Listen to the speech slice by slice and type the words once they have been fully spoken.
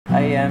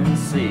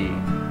C,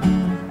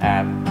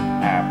 F,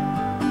 F,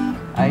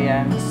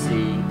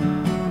 C,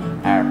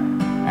 F,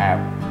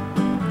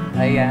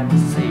 F,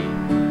 C,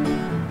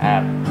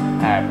 F,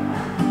 F,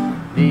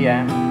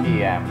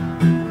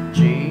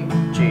 G,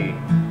 G,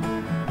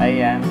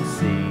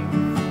 C,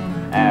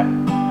 F,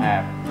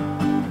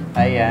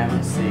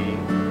 F, C,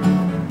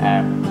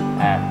 F,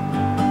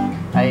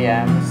 F,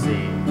 C,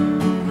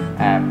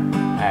 F,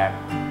 F,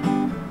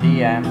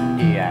 G,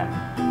 G,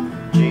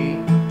 G,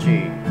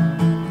 G,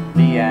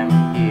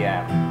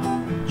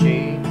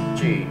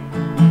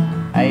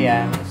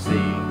 C,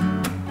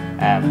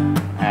 F,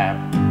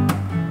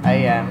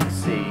 F,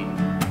 C,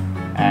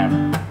 F,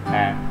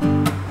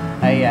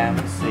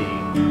 F, C,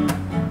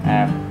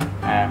 F,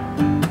 F,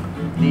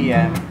 G,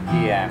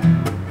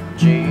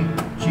 G,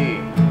 C,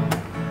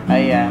 F,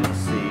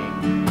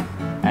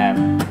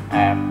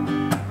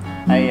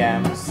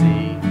 F, C,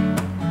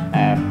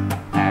 F,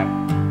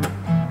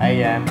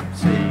 F,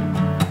 C,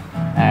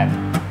 F,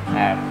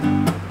 F,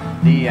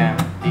 G,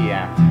 G,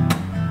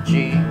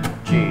 G,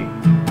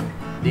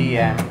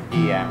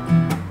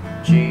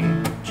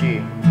 G,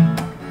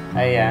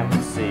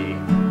 C,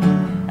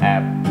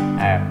 F,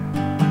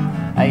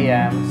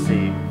 F,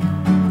 C,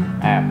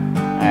 F,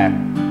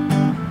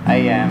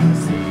 F,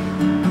 C,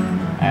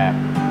 F,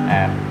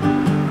 F,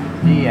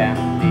 G,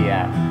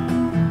 G,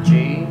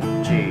 G,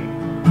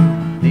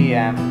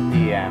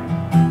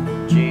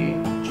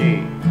 G,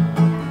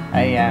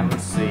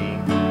 C,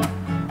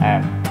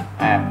 F,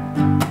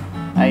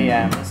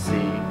 F, C,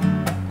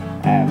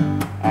 F,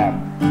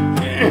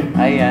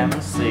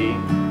 F, C,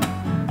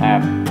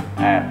 F,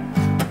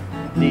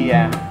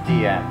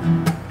 F,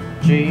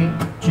 G,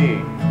 G,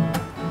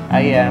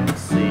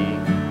 C,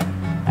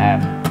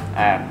 F,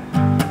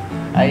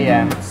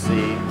 F,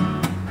 C,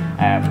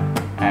 F,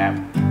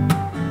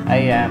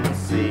 F,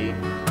 C,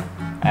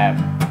 F,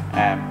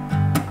 F,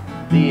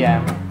 G,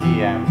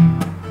 G,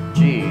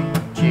 G,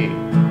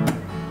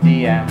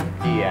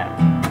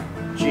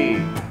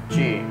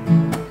 G,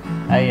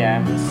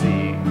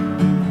 C,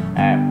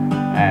 F,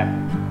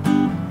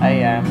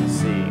 F,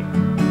 C,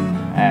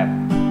 F,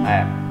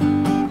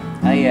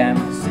 F,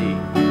 C,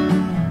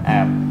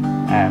 F,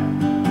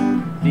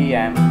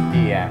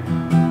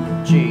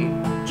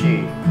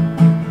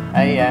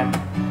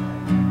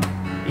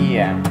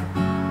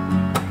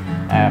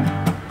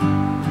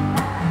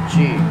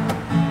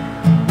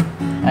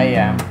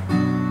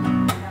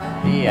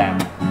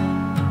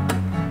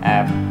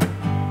 F,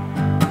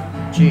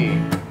 G,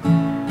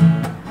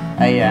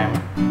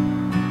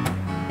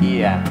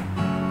 G,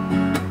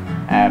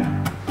 F,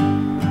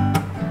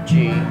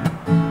 G,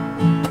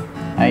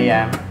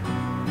 F,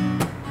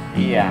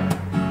 G,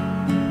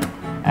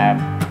 F,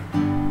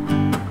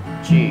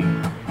 G,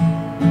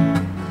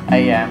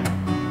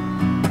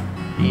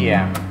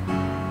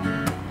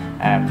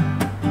 F,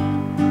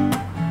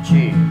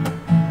 G,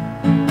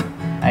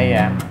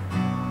 F,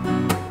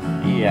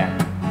 G,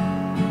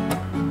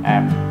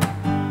 F,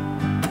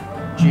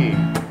 G,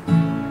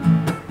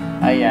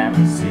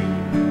 C,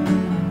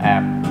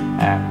 F,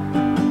 F,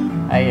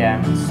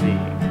 C,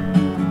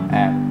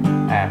 F,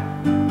 F,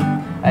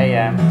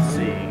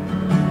 C,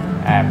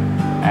 F,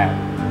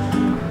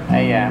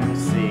 F,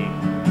 C,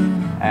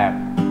 F,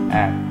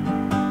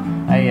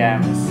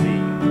 F, C,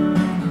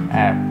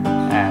 F,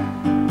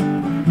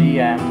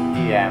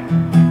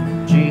 F,